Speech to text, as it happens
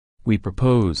we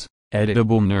propose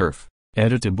EditableNeRF,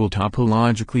 editable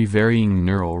topologically varying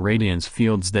neural radiance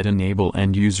fields that enable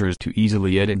end users to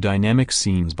easily edit dynamic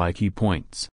scenes by key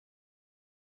points.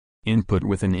 Input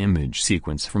with an image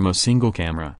sequence from a single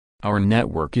camera, our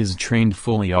network is trained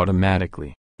fully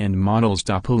automatically, and models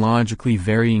topologically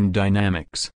varying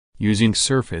dynamics, using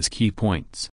surface key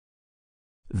points.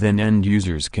 Then end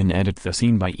users can edit the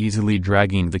scene by easily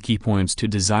dragging the key points to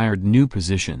desired new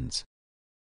positions,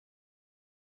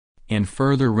 and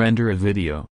further render a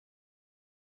video.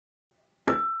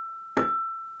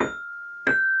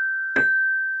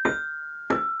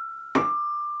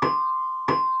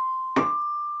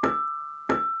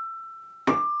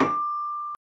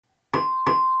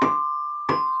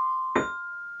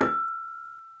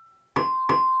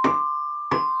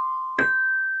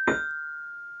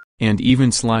 And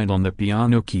even slide on the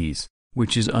piano keys,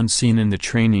 which is unseen in the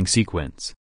training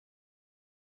sequence.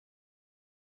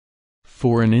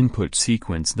 For an input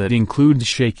sequence that includes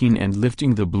shaking and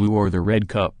lifting the blue or the red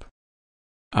cup,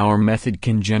 our method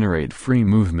can generate free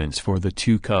movements for the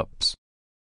two cups.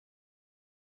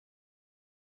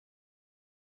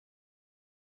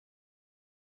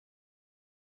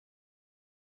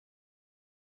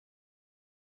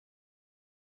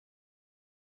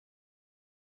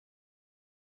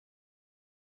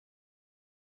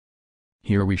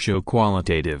 Here we show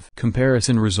qualitative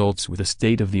comparison results with a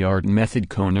state-of-the-art method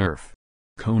CoNeRF.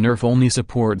 CoNeRF only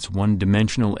supports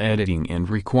one-dimensional editing and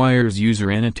requires user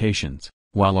annotations,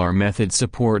 while our method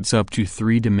supports up to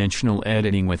three-dimensional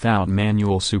editing without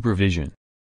manual supervision.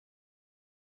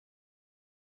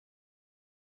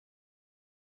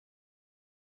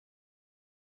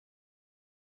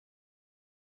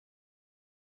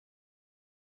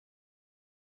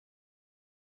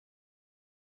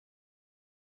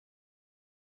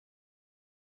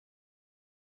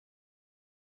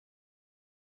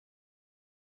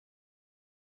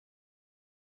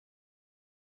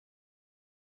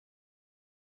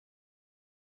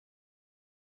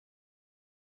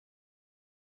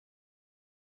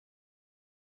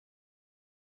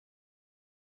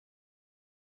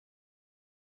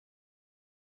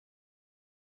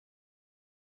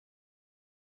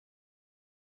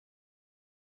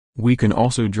 We can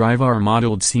also drive our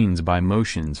modeled scenes by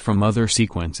motions from other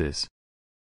sequences.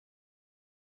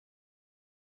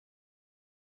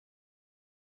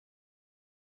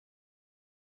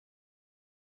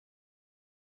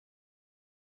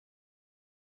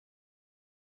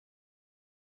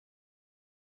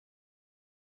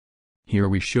 Here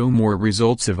we show more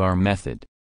results of our method.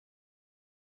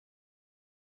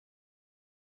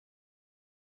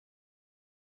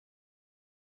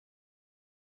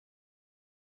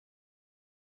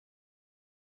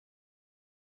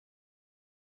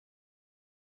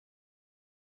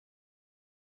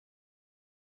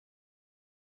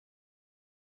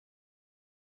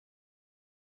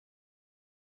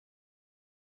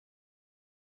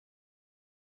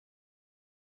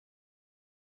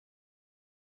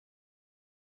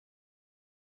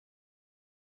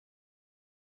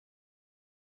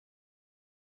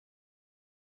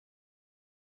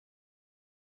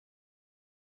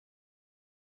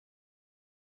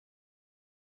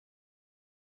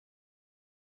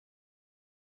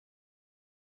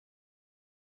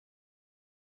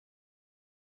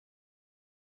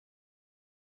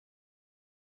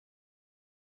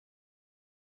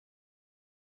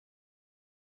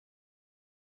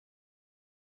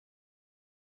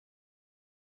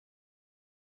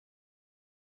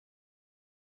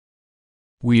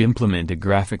 We implement a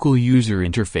graphical user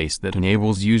interface that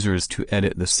enables users to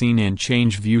edit the scene and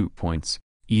change viewpoints,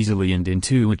 easily and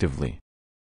intuitively.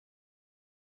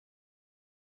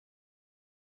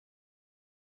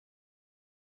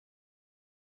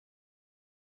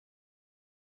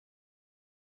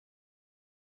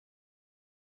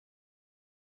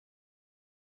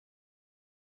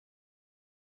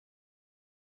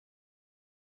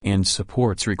 And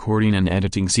supports recording an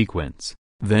editing sequence,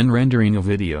 then rendering a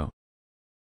video.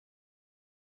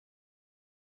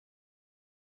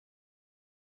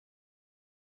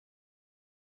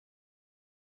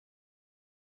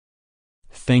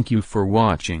 Thank you for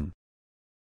watching.